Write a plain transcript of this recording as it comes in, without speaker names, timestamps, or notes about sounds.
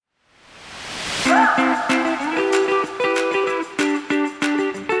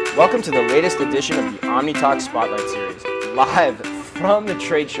Welcome to the latest edition of the OmniTalk Spotlight Series, live from the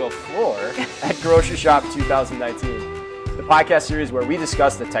trade show floor at Grocery Shop 2019. The podcast series where we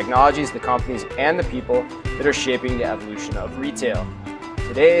discuss the technologies, the companies, and the people that are shaping the evolution of retail.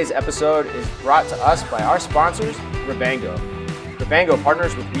 Today's episode is brought to us by our sponsors, Rebango. Rebango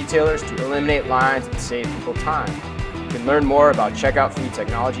partners with retailers to eliminate lines and save people time. You can learn more about checkout-free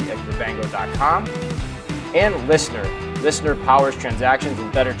technology at rebango.com. And Listener. Listener powers transactions and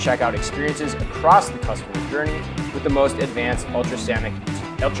better checkout experiences across the customer journey with the most advanced ultrasonic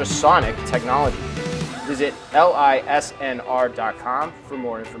technology. Visit lisnr.com for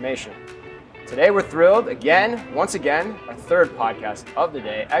more information. Today we're thrilled once again, our third podcast of the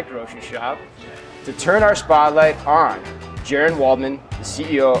day at Grocery Shop, to turn our spotlight on Jaron Waldman, the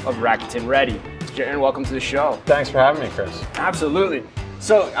CEO of Rakuten Ready. Jaron, welcome to the show. Thanks for having me, Chris. Absolutely.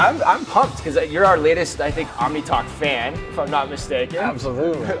 So I'm pumped because you're our latest, I think, OmniTalk fan, if I'm not mistaken.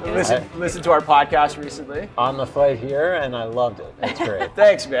 Absolutely. Listen to our podcast recently. On the flight here, and I loved it. It's great.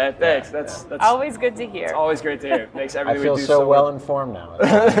 Thanks, man. Thanks. That's always good to hear. It's always great to hear. Makes everything I feel we do so well informed now.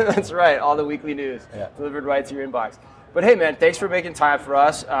 That's right. All the weekly news delivered right to your inbox. But hey, man, thanks for making time for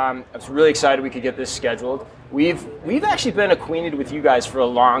us. I was really excited we could get this scheduled. We've actually been acquainted with you guys for a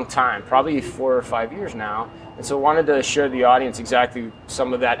long time, probably 4 or 5 years now. And so wanted to share the audience exactly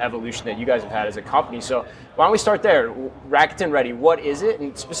some of that evolution that you guys have had as a company. So why don't we start there? Rakuten Ready, what is it?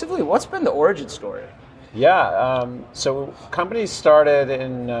 And specifically, what's been the origin story? Yeah, so company started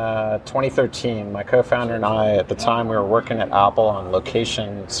in 2013. My co-founder and I, at the time, we were working at Apple on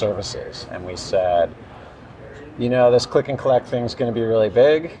location services. And we said, you know, this click and collect thing is going to be really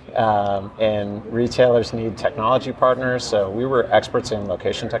big, and retailers need technology partners. So we were experts in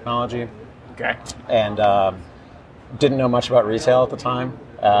location technology. Okay. And didn't know much about retail at the time,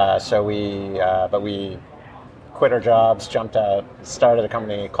 but we quit our jobs, jumped out, started a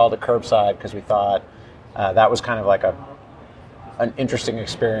company, called it Curbside, because we thought that was kind of like an interesting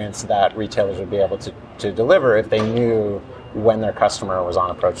experience that retailers would be able to deliver if they knew when their customer was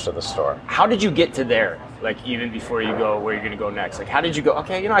on approach to the store. How did you get to there? Like, even before you go where you're going to go next? Like, how did you go,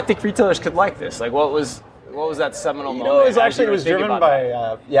 okay, I think retailers could like this. Like, what was that seminal moment? It was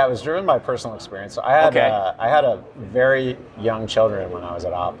driven by personal experience. So I had a very young children when I was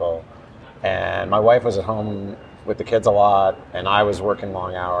at Apple, and my wife was at home with the kids a lot, and I was working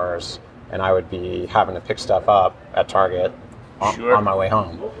long hours, and I would be having to pick stuff up at Target on my way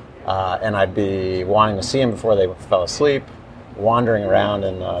home, and I'd be wanting to see them before they fell asleep, wandering around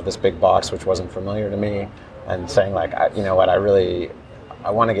in this big box which wasn't familiar to me, and saying like, I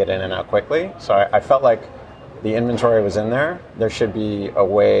want to get in and out quickly. So I felt like the inventory was in there. There should be a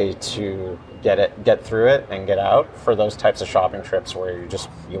way to get through it and get out for those types of shopping trips where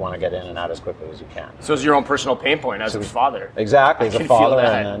you want to get in and out as quickly as you can. So it's your own personal pain point as a father. Exactly, as a father.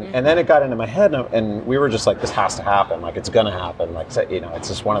 And then it got into my head, and we were just like, this has to happen. Like, it's going to happen. Like, it's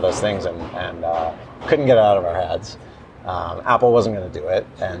just one of those things, and couldn't get it out of our heads. Apple wasn't going to do it,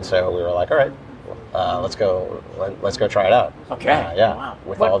 and so we were like, all right, let's go try it out. Okay. Wow.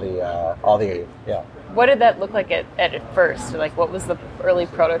 With all the. What did that look like at first? Like, what was the early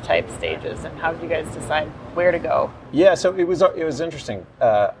prototype stages, and how did you guys decide where to go? Yeah, so it was interesting.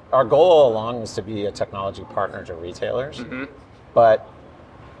 Our goal all along was to be a technology partner to retailers, but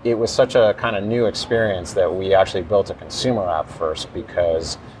it was such a kind of new experience that we actually built a consumer app first,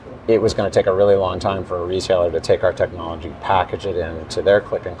 because it was going to take a really long time for a retailer to take our technology, package it into their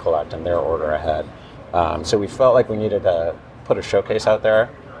click and collect and their order ahead. So we felt like we needed to put a showcase out there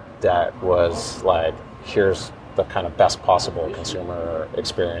that was like, here's the kind of best possible consumer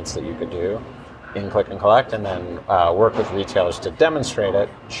experience that you could do in click and collect, and then work with retailers to demonstrate it,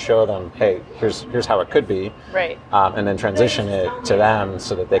 show them, hey, here's how it could be, right? And then transition it to them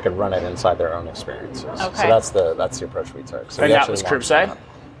so that they could run it inside their own experiences. Okay. So that's the approach we took. So and that was Curbside?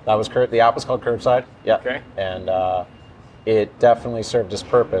 That was the app was called Curbside. Yeah. Okay. And it definitely served its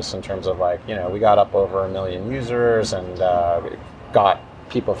purpose in terms of like, we got up over 1 million users, and got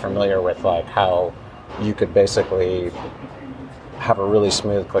people familiar with like how you could basically have a really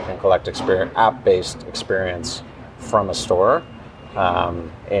smooth click and collect experience, app-based experience from a store,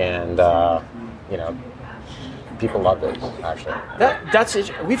 and people loved it actually. That's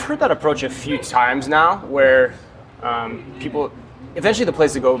we've heard that approach a few times now, where people eventually the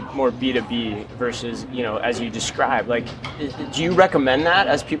place to go more B2B versus, as you described. Like, do you recommend that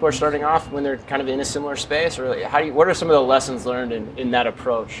as people are starting off when they're kind of in a similar space, or what are some of the lessons learned in that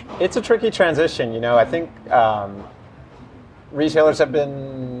approach? It's a tricky transition. I think retailers have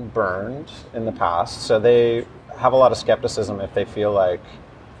been burned in the past, so they have a lot of skepticism if they feel like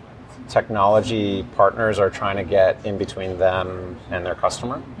technology partners are trying to get in between them and their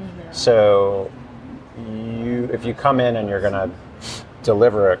customer. Mm-hmm. So if you come in and you're going to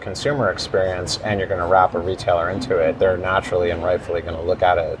deliver a consumer experience and you're going to wrap a retailer into it, they're naturally and rightfully going to look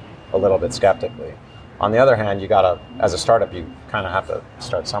at it a little bit skeptically. On the other hand, as a startup, you kind of have to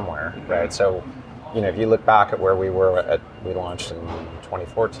start somewhere, right? So, if you look back at where we launched in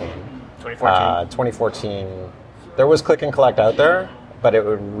 2014. 2014, there was click and collect out there, but it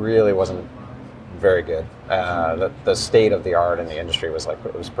really wasn't very good. The state of the art in the industry was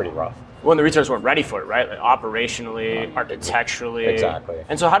pretty rough. Well, and the retailers weren't ready for it, right? Like operationally, architecturally. Exactly.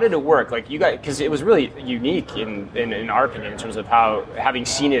 And so how did it work? Like you guys, because it was really unique in our opinion in terms of how, having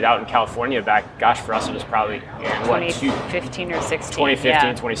seen it out in California back, for us it was probably, 2015 or 16.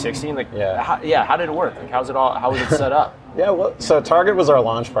 2016. How did it work? Like how was it set up? Yeah, well, so Target was our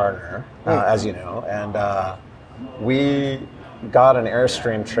launch partner, as you know, and we got an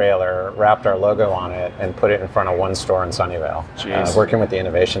Airstream trailer, wrapped our logo on it, and put it in front of one store in Sunnyvale. Working with the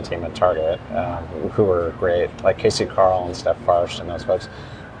innovation team at Target, who were great, like Casey Carl and Steph Farsh and those folks.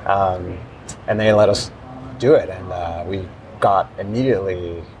 And they let us do it, and we got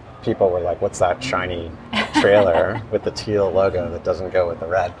immediately, people were like, what's that shiny trailer with the teal logo that doesn't go with the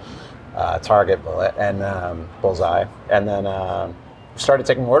red? Target bullet and bullseye. And then started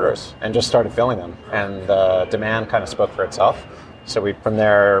taking orders and just started filling them, and the demand kind of spoke for itself. So we from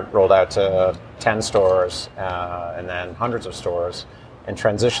there rolled out to 10 stores and then hundreds of stores, and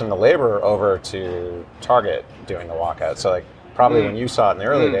transitioned the labor over to Target doing the walkout. So probably when you saw it in the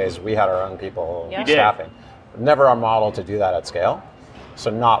early days, we had our own people staffing. Never our model to do that at scale.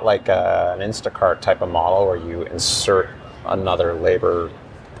 So not like an Instacart type of model where you insert another labor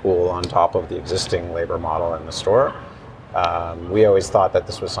pool on top of the existing labor model in the store. We always thought that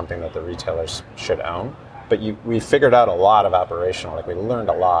this was something that the retailers should own, but we figured out a lot of operational, we learned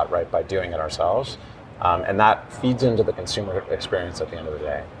a lot, right, by doing it ourselves, and that feeds into the consumer experience at the end of the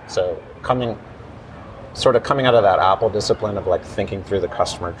day. So coming out of that Apple discipline of thinking through the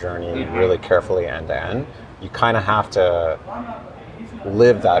customer journey really carefully end to end, you kind of have to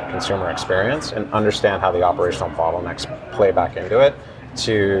live that consumer experience and understand how the operational bottlenecks play back into it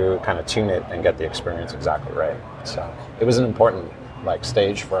to kind of tune it and get the experience exactly right. So it was an important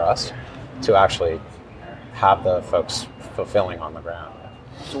stage for us to actually have the folks fulfilling on the ground.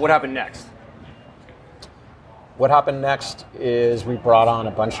 So what happened next? What happened next is we brought on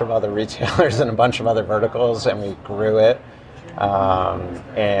a bunch of other retailers and a bunch of other verticals, and we grew it.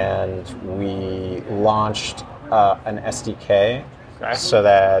 And we launched an SDK so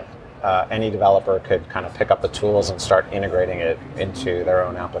that any developer could kind of pick up the tools and start integrating it into their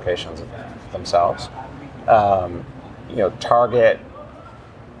own applications themselves. Target,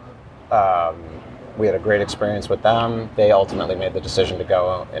 we had a great experience with them. They ultimately made the decision to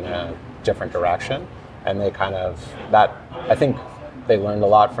go in a different direction, and they I think they learned a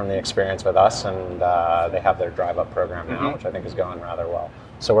lot from the experience with us, and they have their Drive Up program now, which I think is going rather well.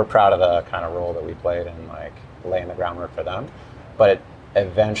 So we're proud of the kind of role that we played in laying the groundwork for them. But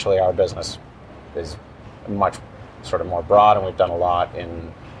eventually our business is much sort of more broad, and we've done a lot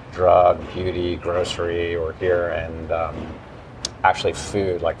in drug, beauty, grocery, or here, and actually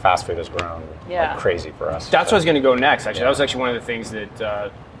food, fast food has grown crazy for us. That's what I was going to go next, actually. That was actually one of the things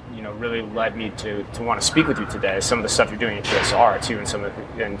that really led me to want to speak with you today. Some of the stuff you're doing at QSR too,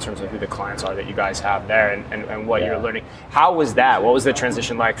 and in terms of who the clients are that you guys have there, and what you're learning. How was that? What was the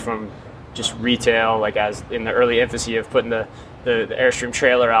transition like from just retail, as in the early infancy of putting the Airstream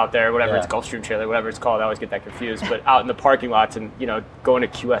trailer out there, whatever it's Gulfstream trailer, whatever it's called, I always get that confused, but out in the parking lots and, going to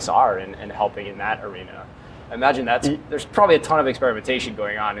QSR and helping in that arena. I imagine there's probably a ton of experimentation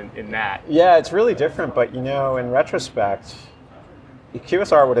going on in that. Yeah, it's really different, but in retrospect,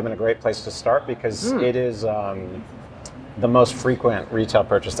 QSR would have been a great place to start because it is the most frequent retail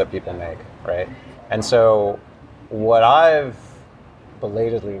purchase that people make, right? And so what I've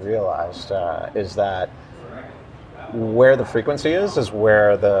belatedly realized is that where the frequency is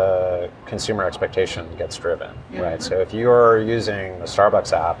where the consumer expectation gets driven, right? So if you're using the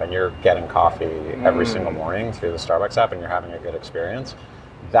Starbucks app and you're getting coffee every single morning through the Starbucks app and you're having a good experience,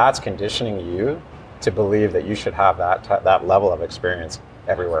 that's conditioning you to believe that you should have that level of experience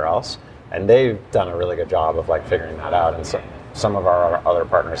everywhere else. And they've done a really good job of figuring that out. And so some of our other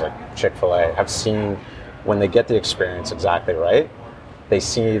partners like Chick-fil-A have seen when they get the experience exactly right, they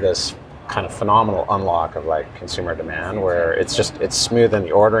see this kind of phenomenal unlock of consumer demand where it's smooth in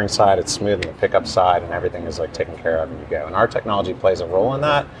the ordering side, it's smooth in the pickup side, and everything is taken care of and you go. And our technology plays a role in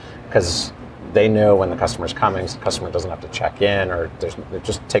that because they know when the customer's coming, so the customer doesn't have to check in, or they're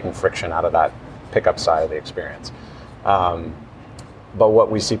just taking friction out of that pickup side of the experience. But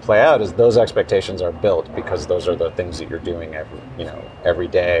what we see play out is those expectations are built because those are the things that you're doing every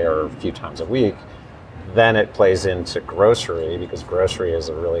day or a few times a week. Then it plays into grocery, because grocery is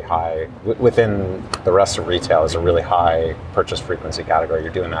a really high, within the rest of retail, is a really high purchase frequency category.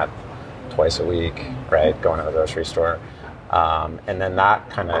 You're doing that twice a week, right? Going to the grocery store. And then that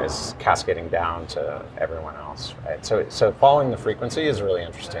kind of is cascading down to everyone else, right? So following the frequency is really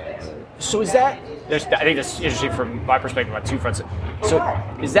interesting. So is that, I think that's interesting from my perspective on two fronts. So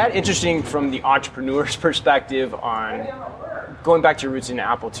is that interesting from the entrepreneur's perspective on going back to your roots in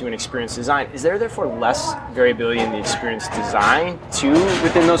Apple II and experience design? Is there therefore less variability in the experience design too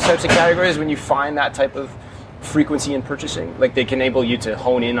within those types of categories when you find that type of frequency in purchasing? Like they can enable you to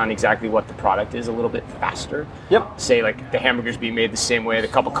hone in on exactly what the product is a little bit faster? Yep. Say like the hamburger's being made the same way, the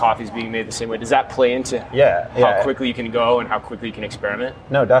cup of coffee's being made the same way. Does that play into how quickly you can go and how quickly you can experiment?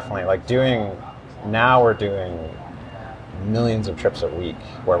 No, definitely. Now we're doing millions of trips a week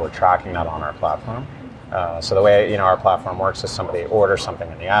where we're tracking that on our platform. So the way our platform works is somebody orders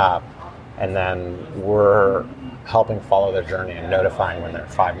something in the app, and then we're helping follow their journey and notifying when they're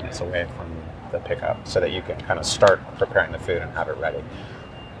 5 minutes away from the pickup, so that you can kind of start preparing the food and have it ready.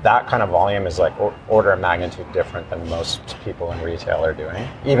 That kind of volume is like order of magnitude different than most people in retail are doing,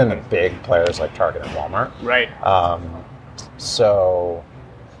 even the big players like Target and Walmart. Right. So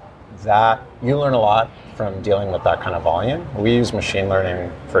that you learn a lot from dealing with that kind of volume. We use machine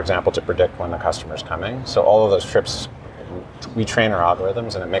learning, for example, to predict when the customer's coming. So all of those trips, we train our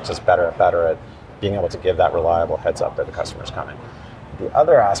algorithms, and it makes us better and better at being able to give that reliable heads up that the customer's coming. The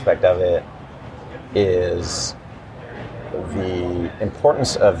other aspect of it is the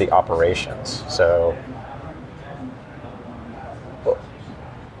importance of the operations. So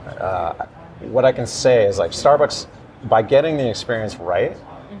what I can say is like Starbucks, by getting the experience right,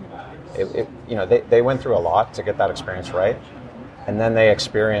 they went through a lot to get that experience right, and then they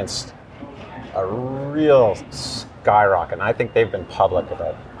experienced a real skyrocket. And I think they've been public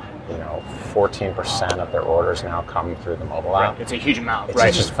about 14% of their orders now come through the mobile app. It's a huge amount, right?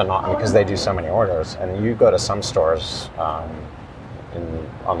 It's just phenomenal because they do so many orders. And you go to some stores on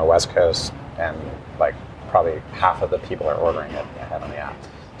the West Coast, and like probably half of the people are ordering it ahead on the app.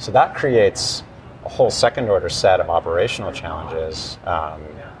 So that creates a whole second order set of operational challenges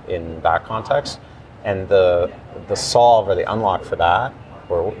in that context. And the solve or the unlock for that,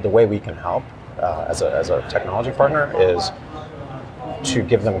 or the way we can help as a technology partner, is to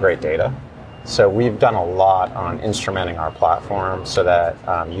give them great data. So we've done a lot on instrumenting our platform so that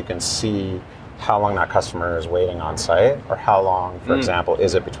you can see how long that customer is waiting on site, or how long, for example,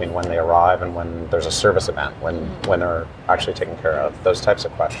 is it between when they arrive and when there's a service event, when they're actually taken care of, those types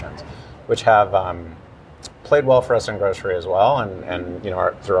of questions, which have played well for us in grocery as well. And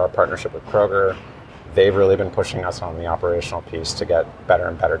through our partnership with Kroger, they've really been pushing us on the operational piece to get better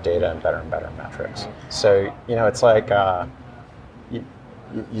and better data and better metrics. So, it's like,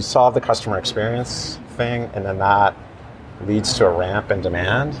 you solve the customer experience thing, and then that leads to a ramp in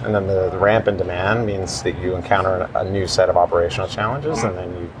demand, and then the ramp in demand means that you encounter a new set of operational challenges, and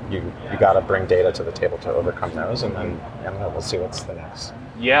then you got to bring data to the table to overcome those, and then we'll see what's the next.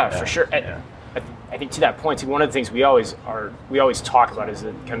 Yeah, for sure. I think to that point, one of the things we always talk about is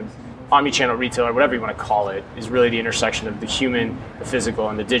the kind of omnichannel retail, or whatever you want to call it, is really the intersection of the human, the physical,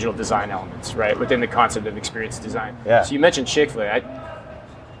 and the digital design elements, right, within the concept of experience design. Yeah. So you mentioned Chick-fil-A.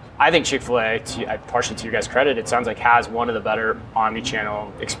 I think Chick-fil-A, partially to your guys' credit, it sounds like has one of the better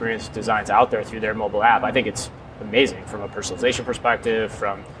omni-channel experience designs out there through their mobile app. I think it's amazing from a personalization perspective,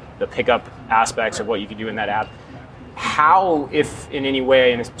 from the pickup aspects of what you can do in that app. How, if in any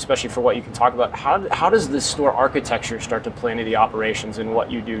way, and especially for what you can talk about, how does the store architecture start to play into the operations and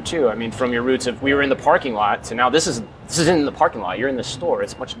what you do too? I mean, from your roots of we were in the parking lot to now this is in the parking lot. You're in the store.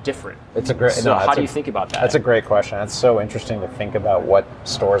 It's much different. It's a great. So how do you think about that? That's a great question. It's so interesting to think about what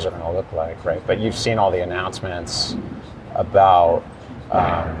stores are going to look like, right? But you've seen all the announcements about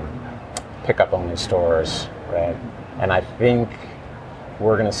pickup only stores, right? And I think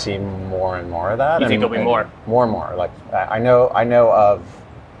we're going to see more and more of that. You think there'll be more? More and more. Like I know of.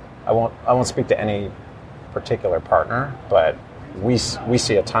 I won't speak to any particular partner, but we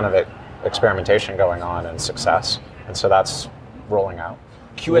see a ton of experimentation going on and success, and so that's rolling out.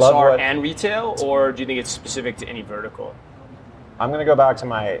 QSR and retail, or do you think it's specific to any vertical? I'm going to go back to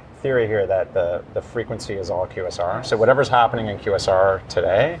my theory here that the frequency is all QSR. So whatever's happening in QSR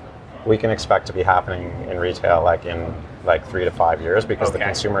today, we can expect to be happening in retail in 3 to 5 years, because the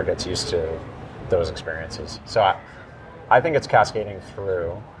consumer gets used to those experiences. So I think it's cascading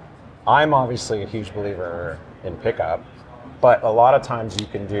through. I'm obviously a huge believer in pickup, but a lot of times you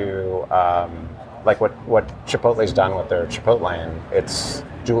can do like what Chipotle's done with their Chipotlane, it's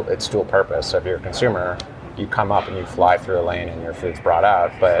dual purpose. So if you're a consumer, you come up and you fly through a lane and your food's brought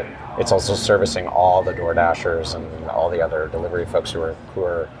out, but it's also servicing all the DoorDashers and all the other delivery folks who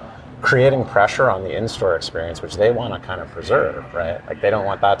are creating pressure on the in-store experience, which they want to kind of preserve, right? Like they don't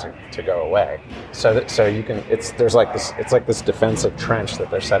want that to go away. So you can, it's like this defensive trench that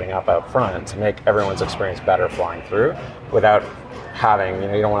they're setting up out front to make everyone's experience better flying through without having,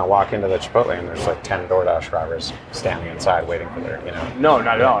 you don't want to walk into the Chipotle and there's like 10 DoorDash drivers standing inside waiting for their, No,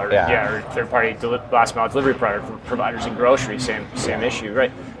 not at all. Or third-party last mile delivery providers in groceries, same issue,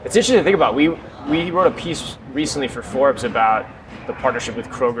 right? It's interesting to think about. We wrote a piece recently for Forbes about the partnership with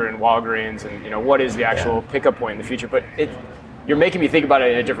Kroger and Walgreens, and what is the actual pickup point in the future. But you're making me think about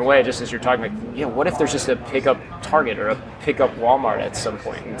it in a different way, just as you're talking like, what if there's just a pickup Target or a pickup Walmart at some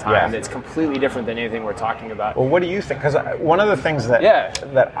point in time that's completely different than anything we're talking about? Well, what do you think? Because one of the things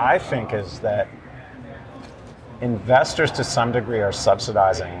that I think is that investors to some degree are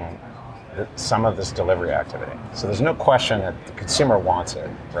subsidizing some of this delivery activity. So there's no question that the consumer wants it,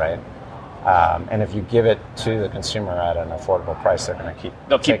 right? And if you give it to the consumer at an affordable price,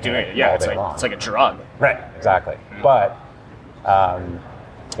 they'll keep doing it. Yeah, it's like a drug. Right, exactly. Mm-hmm. But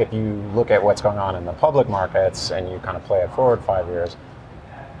if you look at what's going on in the public markets and you kind of play it forward 5 years,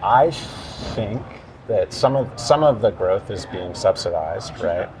 I think that some of the growth is being subsidized,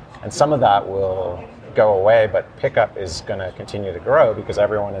 right? And some of that will go away, but pickup is going to continue to grow because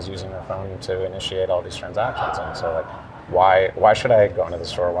everyone is using their phone to initiate all these transactions. And so, like, why should I go into the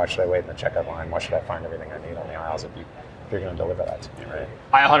store? Why should I wait in the checkout line? Why should I find everything I need on the aisles if you're going to deliver that to me, right?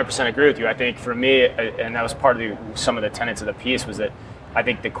 I 100% agree with you. I think for me, and that was part of some of the tenets of the piece, was that I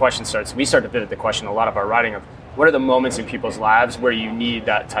think we start to pivot the question a lot of our writing of what are the moments in people's lives where you need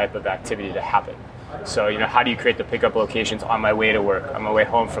that type of activity to happen. So, how do you create the pickup locations on my way to work, on my way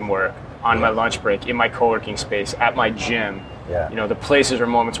home from work, on my lunch break, in my co-working space, at my gym, the places or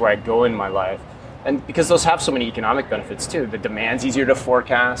moments where I go in my life. And because those have so many economic benefits too. The demand's easier to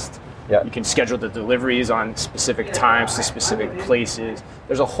forecast. You can schedule the deliveries on specific times to specific places.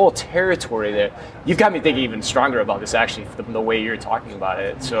 There's a whole territory there. You've got me thinking even stronger about this actually, the way you're talking about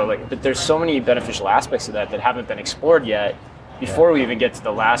it. So but there's so many beneficial aspects of that haven't been explored yet before we even get to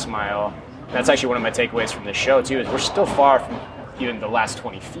the last mile. And that's actually one of my takeaways from this show too, is we're still far from even the last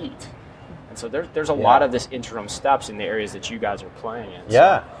 20 feet. And so there's a lot of this interim steps in the areas that you guys are playing in. So.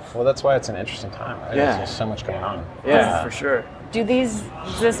 Yeah, well, that's why it's an interesting time, right? There's so much going on. Yeah, for sure. Do this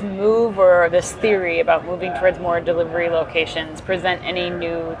move or this theory about moving towards more delivery locations present any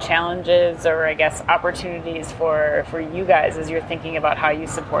new challenges or, I guess, opportunities for you guys as you're thinking about how you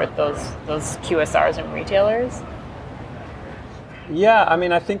support those QSRs and retailers? Yeah, I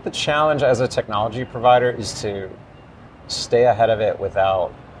mean, I think the challenge as a technology provider is to stay ahead of it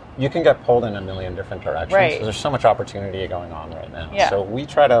without... You can get pulled in a million different directions. Right. So there's so much opportunity going on right now. Yeah. So we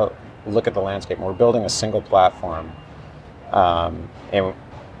try to look at the landscape, and we're building a single platform, and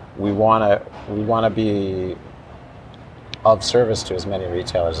we want to be of service to as many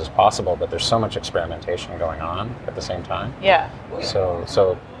retailers as possible. But there's so much experimentation going on at the same time. Yeah.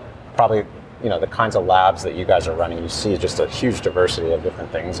 So probably the kinds of labs that you guys are running, you see just a huge diversity of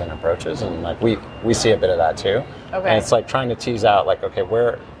different things and approaches, and like we see a bit of that too. Okay. And it's like trying to tease out like, okay,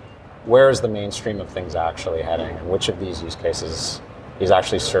 where is the mainstream of things actually heading, and which of these use cases is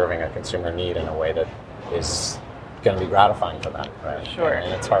actually serving a consumer need in a way that is going to be gratifying for them, right? Sure.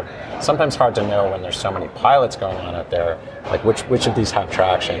 And it's sometimes hard to know when there's so many pilots going on out there, like which of these have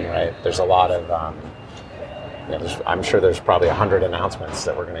traction, right? There's a lot of, I'm sure there's probably 100 announcements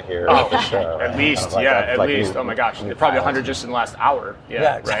that we're going to hear at the show. At least, kind of at least. Oh my gosh, probably 100 just in the last hour.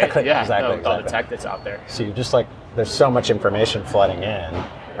 Yeah, exactly. Right? Yeah, exactly. All the tech that's out there. So you're just like, there's so much information flooding in,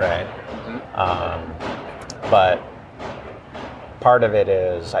 right? Mm-hmm. But part of it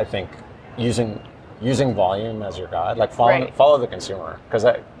is, I think, using volume as your guide, like follow the consumer, because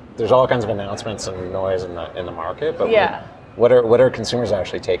there's all kinds of announcements and noise in the market, but what are consumers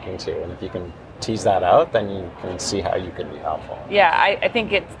actually taking to? And if you can tease that out, then you can see how you could be helpful. Yeah, I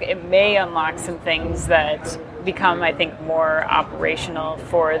think it may unlock some things that become, I think, more operational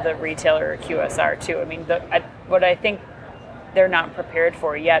for the retailer or QSR too. I mean, what I think they're not prepared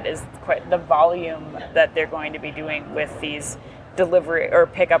for yet is quite the volume that they're going to be doing with these delivery or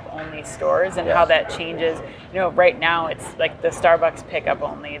pickup only stores, and how that changes. Right now it's like the Starbucks pickup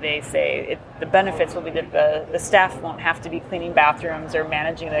only. They say the benefits will be that the staff won't have to be cleaning bathrooms or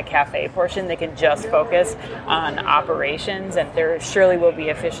managing the cafe portion. They can just focus on operations, and there surely will be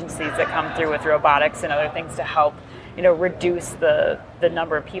efficiencies that come through with robotics and other things to help reduce the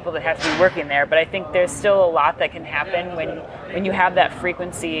number of people that have to be working there. But I think there's still a lot that can happen when you have that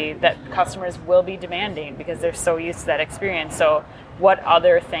frequency that customers will be demanding because they're so used to that experience. So what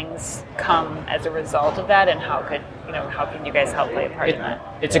other things come as a result of that, and how can you guys help play a part in that?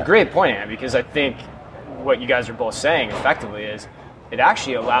 It's a great point, Anne, because I think what you guys are both saying effectively is it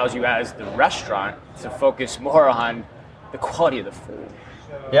actually allows you as the restaurant to focus more on the quality of the food.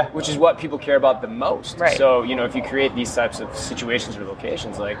 Yeah. Which is what people care about the most. Right. So, if you create these types of situations or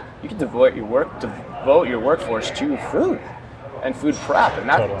locations, like you can devote your workforce to food and food prep, and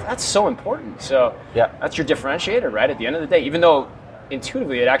that's so important. So that's your differentiator, right? At the end of the day, even though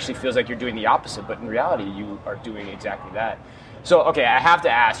intuitively it actually feels like you're doing the opposite, but in reality you are doing exactly that. So, okay, I have to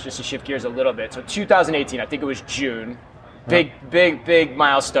ask, just to shift gears a little bit. So 2018, I think it was June, big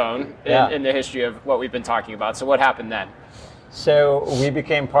milestone in the history of what we've been talking about. So what happened then? So we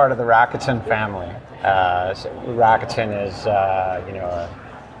became part of the Rakuten family. Rakuten is,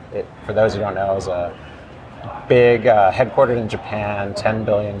 for those who don't know, is a big, headquartered in Japan, 10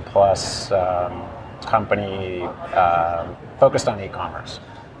 billion plus company focused on e-commerce.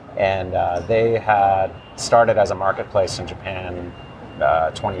 And they had started as a marketplace in Japan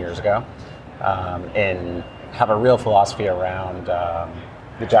 20 years ago and have a real philosophy around,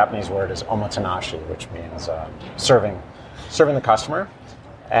 the Japanese word is omotenashi, which means serving the customer,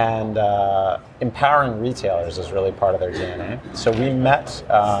 and empowering retailers is really part of their DNA. So we met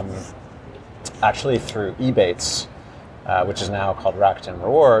actually through Ebates, which is now called Rakuten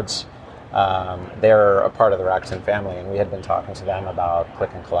Rewards. They're a part of the Rakuten family, and we had been talking to them about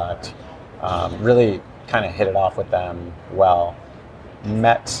click and collect. Really kind of hit it off with them well.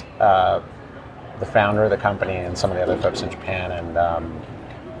 Met the founder of the company and some of the other folks in Japan, and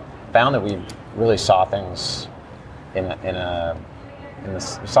found that we really saw things we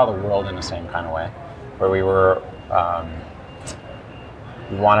saw the world in the same kind of way, where we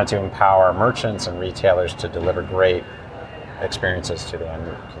wanted to empower merchants and retailers to deliver great experiences to the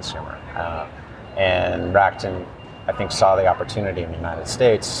end consumer. And Rakuten, I think, saw the opportunity in the United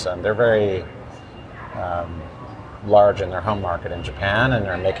States. They're very large in their home market in Japan, and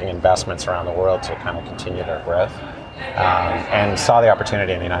they're making investments around the world to kind of continue their growth. And saw the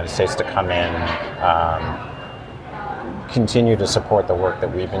opportunity in the United States to come in, continue to support the work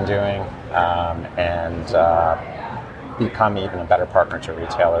that we've been doing, and become even a better partner to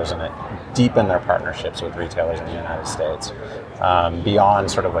retailers and deepen their partnerships with retailers in the United States, beyond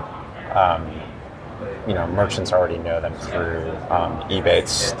sort of what merchants already know them through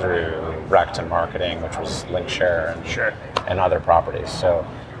Ebates, through Rakuten Marketing, which was Linkshare and other properties. So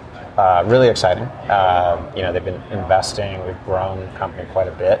really exciting. They've been investing. We've grown the company quite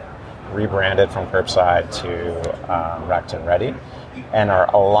a bit, rebranded from Curbside to Rakuten Ready, and are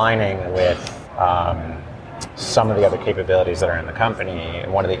aligning with some of the other capabilities that are in the company.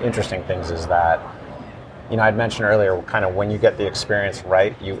 And one of the interesting things is that, I'd mentioned earlier, kind of when you get the experience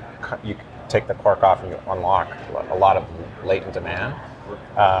right, you take the cork off and you unlock a lot of latent demand.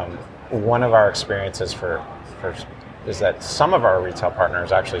 One of our experiences is that some of our retail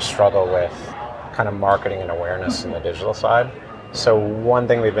partners actually struggle with kind of marketing and awareness in the digital side. So one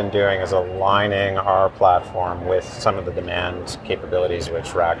thing we've been doing is aligning our platform with some of the demand capabilities which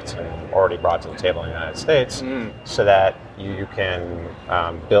Rakuten already brought to the table in the United States, so that you can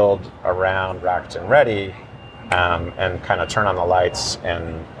build around Rakuten Ready and kind of turn on the lights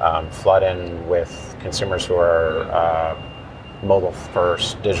and flood in with consumers who are mobile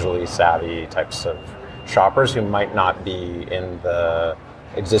first, digitally savvy types of shoppers who might not be in the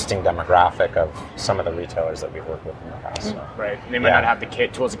existing demographic of some of the retailers that we've worked with in the past. So. Right. And they might not have the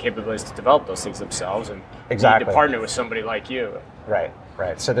tools and capabilities to develop those things themselves, and need to partner with somebody like you. Right.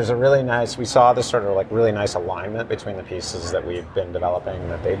 So there's we saw this sort of like really nice alignment between the pieces that we've been developing,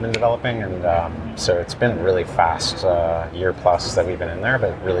 that they've been developing, and so it's been a really fast year plus that we've been in there,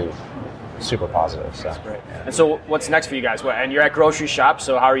 but really super positive. So. That's great. Yeah. And so what's next for you guys? And you're at Grocery Shop,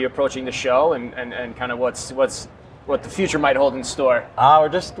 so how are you approaching the show, and kind of what the future might hold in store?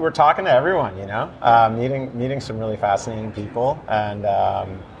 We're talking to everyone, meeting some really fascinating people, and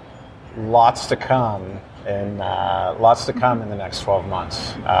lots to come in the next 12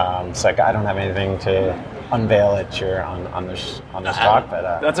 months. It's like I don't have anything to unveil on this talk,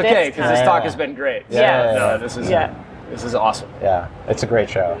 but that's okay, because this talk has been great. This is awesome. Yeah, it's a great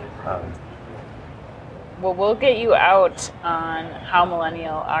show. Well, we'll get you out on How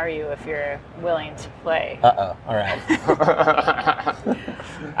Millennial Are You if you're willing to play. All right.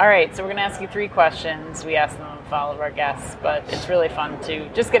 All right, so we're going to ask you 3 questions. We ask them of all of our guests, but it's really fun to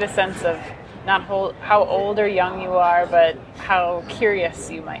just get a sense of not how old or young you are, but how curious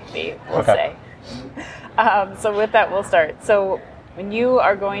you might be, we'll say. So with that, we'll start. So when you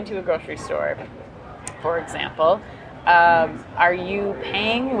are going to a grocery store, for example, are you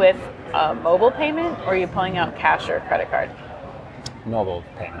paying with a mobile payment or are you pulling out cash or a credit card? Mobile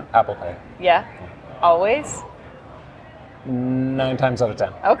payment, Apple Pay. Yeah? Always? 9 times out of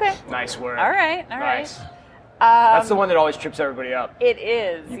 10. Okay. Nice work. All right. Nice. That's the one that always trips everybody up. It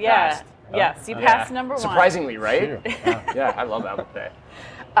is, You yeah. passed. Yes, you passed number one. Surprisingly, right? Yeah. I love Apple Pay.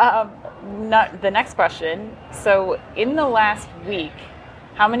 The next question. So, in the last week,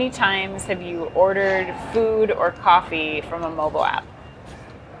 how many times have you ordered food or coffee from a mobile app?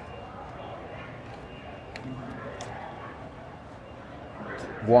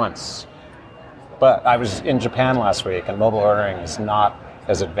 Once. But I was in Japan last week, and mobile ordering is not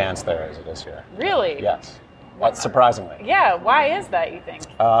as advanced there as it is here. Really? Yes. Surprisingly. Yeah, why is that, you think?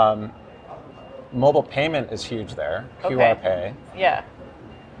 Mobile payment is huge there, Okay. QR Pay. Yeah.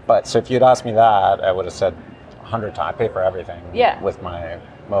 But so if you'd asked me that, I would have said 100 times. I pay for everything Yeah. with my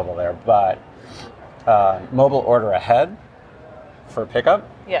mobile there. But mobile order ahead for pickup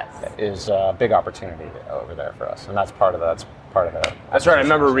Yes. is a big opportunity over there for us, and that's part of the. That's right. I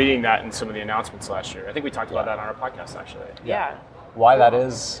remember reading that in some of the announcements last year. I think we talked about that on our podcast, actually. Yeah. Why that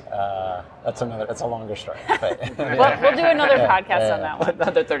is, that's a longer story. But We'll do another podcast on that one.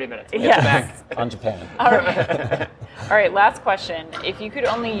 Another 30 minutes. We'll Yes. get back. on Japan. All right. All right, last question. If you could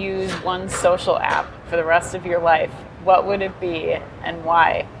only use one social app for the rest of your life, what would it be and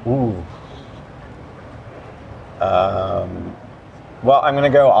why? Ooh. Well, I'm going to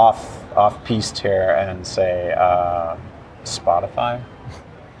go off piste here and say Spotify.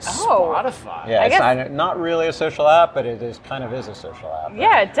 Oh. Spotify. Yeah, I it's guess- not really a social app, but it is kind of a social app.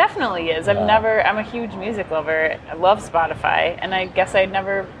 Yeah, it definitely is. I'm Yeah. a huge music lover. I love Spotify, and I guess I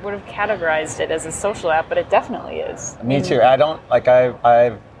never would have categorized it as a social app, but it definitely is. Me too. I don't like.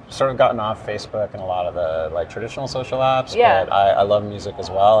 I've sort of gotten off Facebook and a lot of the traditional social apps. Yeah. But I love music as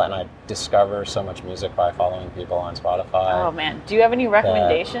well, and I discover so much music by following people on Spotify. Oh man, do you have any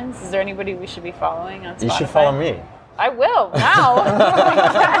recommendations? Is there anybody we should be following on Spotify? You should follow me. I will now. Oh my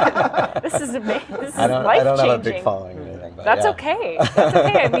God. This is amazing. This is I life don't have a big changing. following or anything. But That's yeah. okay. That's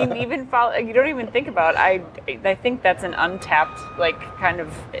okay. I mean, even follow. You don't even think about. I think that's an untapped kind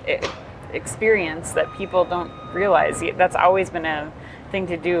of experience that people don't realize. That's always been a thing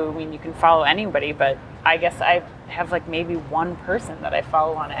to do. I mean, you can follow anybody, but I guess I have maybe one person that I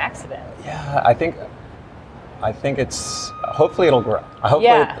follow on accident. Yeah, I think it's hopefully it'll grow.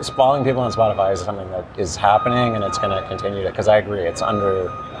 Hopefully following people on Spotify is something that is happening, and it's going to continue to. Because I agree, it's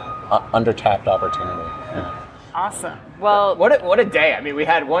under-tapped opportunity. Yeah. Awesome. Well, What a day. I mean, we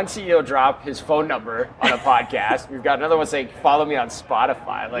had one CEO drop his phone number on a podcast. We've got another one saying, follow me on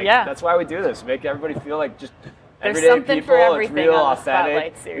Spotify. That's why we do this. Make everybody feel like just There's everyday something people. for everything it's real, on the authentic.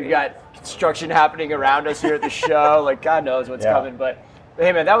 Spotlight series. We've got construction happening around us here at the show. God knows what's coming. But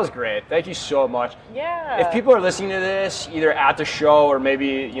hey, man, that was great. Thank you so much. yeah. If people are listening to this, either at the show or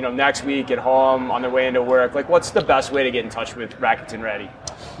maybe next week at home on their way into work, what's the best way to get in touch with Rakuten Ready?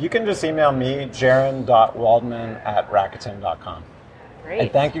 You can just email me, jaron.waldman@rakuten.com. Great.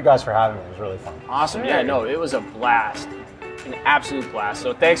 And thank you guys for having me. It was really fun. Awesome. Yeah, no, it was a blast. An absolute blast.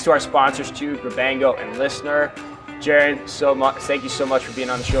 So thanks to our sponsors too, Grabango and Listener. Jaron, thank you so much for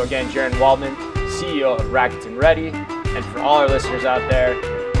being on the show again. Jaron Waldman, CEO of Rakuten Ready. And for all our listeners out there,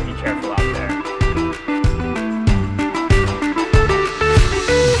 be careful out there.